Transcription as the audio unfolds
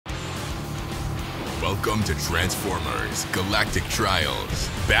Welcome to Transformers Galactic Trials.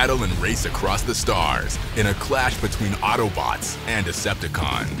 Battle and race across the stars in a clash between Autobots and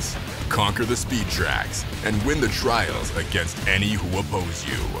Decepticons. Conquer the speed tracks and win the trials against any who oppose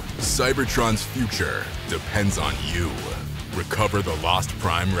you. Cybertron's future depends on you. Recover the lost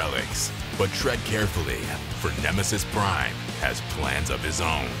Prime Relics, but tread carefully, for Nemesis Prime has plans of his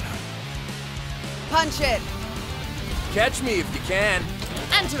own. Punch it! Catch me if you can.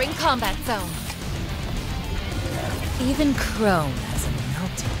 Entering combat zone. Even Chrome has a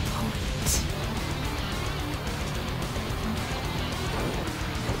melting point.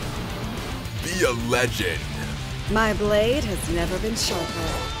 Be a legend. My blade has never been sharper.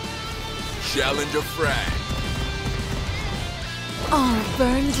 Challenge a friend. All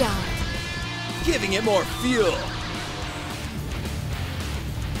burned out. Giving it more fuel.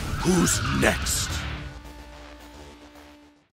 Who's next?